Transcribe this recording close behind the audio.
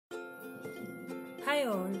Hi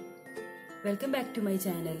all, welcome back to my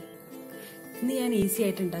channel. ഇന്ന് ഞാൻ easy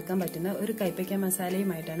ആയിട്ട് ഉണ്ടാക്കാൻ പറ്റുന്ന ഒരു കൈപ്പയ്ക്ക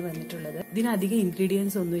മസാലയുമായിട്ടാണ് വന്നിട്ടുള്ളത്. ഇതിന് അധികം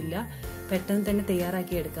ഇൻഗ്രീഡിയൻസ് ഒന്നുമില്ല, പെട്ടെന്ന് തന്നെ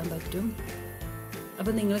തയ്യാറാക്കി എടുക്കാൻ പറ്റും.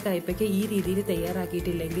 അപ്പോൾ നിങ്ങൾ കൈപ്പയ്ക്ക ഈ രീതിയിൽ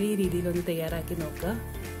തയ്യാറാക്കിയിട്ടില്ലെങ്കിൽ ഈ രീതിയിൽ ഒന്ന് തയ്യാറാക്കി നോക്കുക.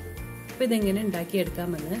 അപ്പോൾ ഇതെങ്ങനെ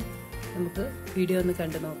ഉണ്ടാക്കിയെടുക്കാമെന്ന് നമുക്ക് വീഡിയോ ഒന്ന്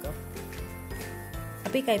കണ്ടു നോക്കാം.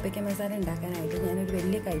 അപ്പോൾ ഈ കൈപ്പയ്ക്ക മസാല ഉണ്ടാക്കാനായിട്ട് ഞാനൊരു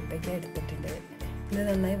വലിയ കൈപ്പയ്ക്ക എടുത്തിട്ടുണ്ട്. ഇത്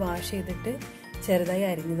നന്നായി വാഷ് ചെയ്തിട്ട് ചെറുതായി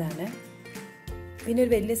അരിഞ്ഞതാണ്. പിന്നെ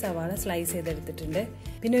ഒരു വലിയ സവാള സ്ലൈസ് ചെയ്തെടുത്തിട്ടുണ്ട്.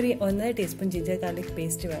 പിന്നെ ഒരു 1.5 ടീസ്പൂൺ ജിഞ്ചർ ഗാർലിക്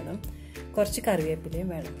പേസ്റ്റ് വേണം. കുറച്ച് കറിവേപ്പിലയും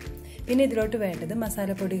വേണം. പിന്നെ ഇതിലോട്ട് വേണ്ടത്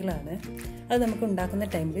മസാലപ്പൊടികളാണ്. അത് നമുക്ക് ഉണ്ടാക്കുന്ന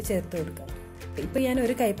ടൈമിൽ ചേർത്ത് കൊടുക്കാം. ഇപ്പോൾ ഞാൻ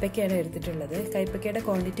ഒരു കൈപ്പയ്ക്കയാണ് എടുത്തിട്ടുള്ളത്. കൈപ്പയ്ക്കയുടെ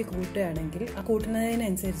ക്വാണ്ടിറ്റി കൂട്ടുകയാണെങ്കിൽ ആ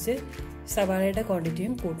കൂട്ടുന്നതിനനുസരിച്ച് സവാളയുടെ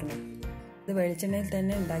ക്വാണ്ടിറ്റിയും കൂട്ടണം. ഇത് വെളിച്ചെണ്ണയിൽ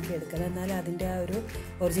തന്നെ ഉണ്ടാക്കിയെടുക്കണം, എന്നാൽ അതിൻ്റെ ആ ഒരു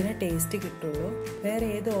ഒറിജിനൽ ടേസ്റ്റ് കിട്ടുള്ളൂ. വേറെ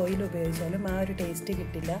ഏത് ഓയിൽ ഉപയോഗിച്ചാലും ആ ഒരു ടേസ്റ്റ്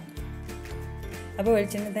കിട്ടില്ല. അപ്പോൾ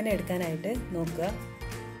വെളിച്ചെണ്ണ തന്നെ എടുക്കാനായിട്ട് നോക്കുക.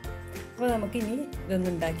 അപ്പോൾ നമുക്കിനി ഇതൊന്ന്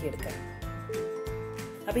ഉണ്ടാക്കിയെടുക്കാം.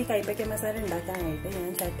 അപ്പോൾ ഈ കൈപ്പയ്ക്ക മസാല ഉണ്ടാക്കാനായിട്ട് ഞാൻ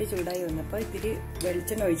ചട്ടി ചൂടായി വന്നപ്പോൾ ഇത്തിരി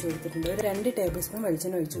വെളിച്ചെണ്ണ ഒഴിച്ചു കൊടുത്തിട്ടുണ്ട്. ഒരു 2 ടേബിൾ സ്പൂൺ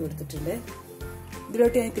വെളിച്ചെണ്ണ ഒഴിച്ചു കൊടുത്തിട്ടുണ്ട്.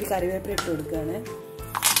 ഇതിലോട്ട് ഞാൻ ഇത്തിരി കറിവേപ്പില ഇട്ട് കൊടുക്കുകയാണ്.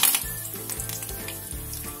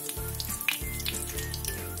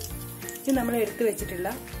 ഇത് നമ്മൾ എടുത്തു വെച്ചിട്ടുള്ള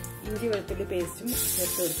ഇഞ്ചി വെളുത്തുള്ളി പേസ്റ്റും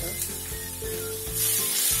ചേർത്ത് കൊടുക്കാം.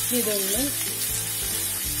 ഇതൊന്ന്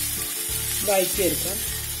വഴറ്റിയെടുക്കാം.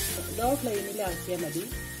 ലോ ഫ്ലെയിമിലാക്കിയാൽ മതി.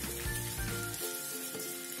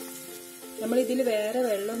 നമ്മളിതിൽ വേറെ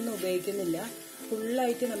വെള്ളമൊന്നും ഉപയോഗിക്കുന്നില്ല.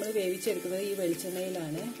 ഫുള്ളായിട്ട് നമ്മൾ വേവിച്ചെടുക്കുന്നത് ഈ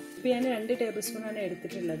വെളിച്ചെണ്ണയിലാണ്. ഇപ്പോൾ ഞാൻ 2 ടേബിൾ സ്പൂണാണ്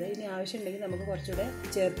എടുത്തിട്ടുള്ളത്. ഇനി ആവശ്യമുണ്ടെങ്കിൽ നമുക്ക് കുറച്ചുകൂടെ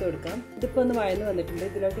ചേർത്ത് കൊടുക്കാം. ഇതിപ്പോൾ ഒന്ന് വഴന്ന് വന്നിട്ടുണ്ട്.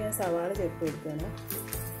 ഇതിലോട്ട് ഞാൻ സവാള ചേർത്ത് കൊടുക്കുകയാണ്.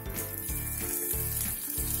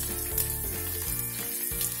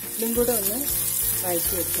 ഇതും കൂടെ ഒന്ന്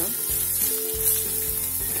വഴറ്റിയെടുക്കാം.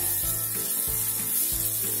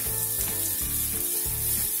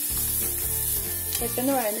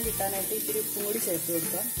 പെട്ടെന്ന് വഴന്ന് കിട്ടാനായിട്ട് ഇത്തിരി ഉപ്പും കൂടി ചേർത്ത്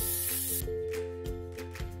കൊടുക്കാം.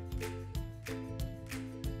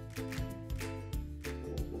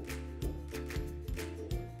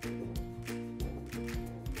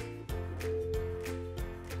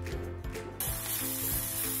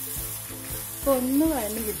 ഇപ്പോൾ ഒന്ന്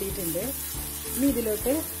വഴന്ന് കിട്ടിയിട്ടുണ്ട്. ഇനി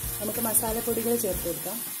ഇതിലോട്ട് നമുക്ക് മസാലപ്പൊടികൾ ചേർത്ത്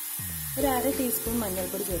കൊടുക്കാം. ഒരു 1/2 ടീസ്പൂൺ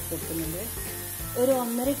മഞ്ഞൾപ്പൊടി ചേർത്ത് കൊടുക്കുന്നുണ്ട്. ഒരു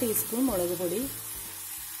 1.5 ടീസ്പൂൺ മുളക് പൊടി.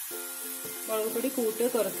 മുളക് പൊടി കൂട്ടുക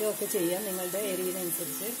കുറയ്ക്കുക ഒക്കെ ചെയ്യാം നിങ്ങളുടെ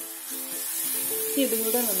എരിവിനനുസരിച്ച്. ഇതും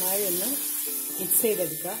കൂടെ നന്നായി ഒന്ന് മിക്സ്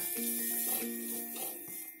ചെയ്തെടുക്കുക.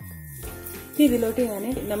 ഇതിലോട്ട് ഞാൻ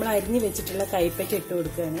നമ്മൾ അരിഞ്ഞു വെച്ചിട്ടുള്ള കൈപ്പയ്ക്ക ഇട്ട്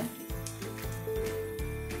കൊടുക്കുകയാണ്.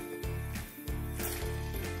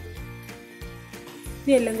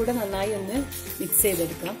 ഇനി എല്ലാം കൂടെ നന്നായി ഒന്ന് മിക്സ്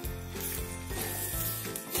ചെയ്തെടുക്കാം.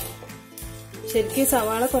 ശരിക്കും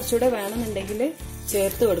സവാള കുറച്ചുകൂടെ വേണമെന്നുണ്ടെങ്കിൽ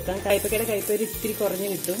ചേർത്ത് കൊടുക്കാം. കൈപ്പയ്ക്കയുടെ കൈപ്പേര് ഇത്തിരി കുറഞ്ഞു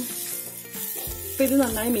കിട്ടും. ഇപ്പൊ ഇത്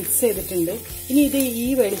നന്നായി മിക്സ് ചെയ്തിട്ടുണ്ട്. ഇനി ഇത് ഈ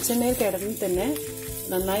വെളിച്ചെണ്ണയിൽ കിടന്ന് തന്നെ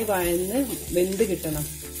നന്നായി വഴന്ന് വെന്ത് കിട്ടണം.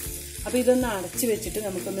 അപ്പൊ ഇതൊന്ന് അടച്ചു വെച്ചിട്ട്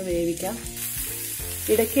നമുക്കൊന്ന് വേവിക്കാം.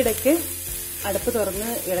 ഇടയ്ക്കിടയ്ക്ക് അടുപ്പ് തുറന്ന്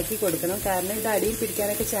ഇളക്കി കൊടുക്കണം, കാരണം ഇത് അടിയിൽ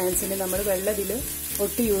പിടിക്കാനൊക്കെ ചാൻസ് ഉണ്ട്. നമ്മൾ വെള്ളം ഇതിൽ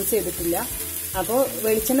ഒട്ടും യൂസ് ചെയ്തിട്ടില്ല. അപ്പോൾ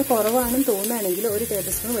വെളിച്ചെണ്ണ കുറവാണെന്ന് തോന്നുകയാണെങ്കിൽ 1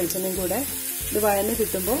 ടേബിൾ സ്പൂൺ വെളിച്ചെണ്ണയും കൂടെ ഇത് വഴന്ന്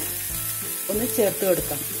കിട്ടുമ്പോൾ ഒന്ന് ചേർത്ത്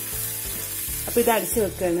കൊടുക്കാം. അപ്പൊ ഇത് അടച്ചു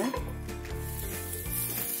വെക്കുകയാണ്.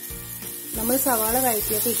 നമ്മൾ സവാള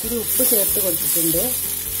വഴറ്റിയപ്പോൾ ഇത്തിരി ഉപ്പ് ചേർത്ത് കൊടുത്തിട്ടുണ്ട്.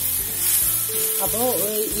 അപ്പോൾ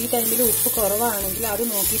ഈ ടൈമിൽ ഉപ്പ് കുറവാണെങ്കിൽ അത്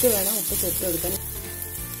നോക്കിയിട്ട് വേണം ഉപ്പ് ചേർത്ത് കൊടുക്കാൻ.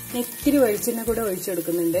 ഇത്തിരി വെളിച്ചെണ്ണ കൂടെ ഒഴിച്ചു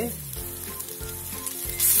കൊടുക്കുന്നുണ്ട്.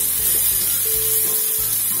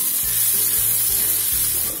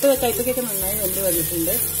 ഇപ്പോൾ കൈപ്പയ്ക്കൊക്കെ നന്നായി വെന്ത്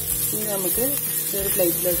വന്നിട്ടുണ്ട്. ഇനി നമുക്ക് ഒരു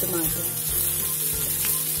പ്ലേറ്റിലോട്ട് മാറ്റാം.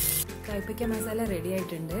 കൈപ്പയ്ക്ക മസാല റെഡി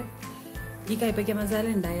ആയിട്ടുണ്ട്. ഈ കൈപ്പയ്ക്ക മസാല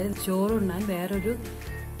ഉണ്ടായാൽ ചോറുണ്ണാൻ വേറൊരു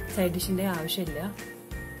സൈഡ് ഡിഷിന്റെ ആവശ്യമില്ല.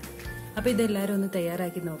 അപ്പോൾ ഇതെല്ലാവരും ഒന്ന്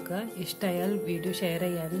തയ്യാറാക്കി നോക്കുക. ഇഷ്ടമായാൽ വീഡിയോ ഷെയർ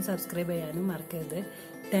ചെയ്യാനും സബ്സ്ക്രൈബ് ചെയ്യാനും മറക്കരുത്.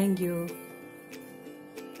 Thank you.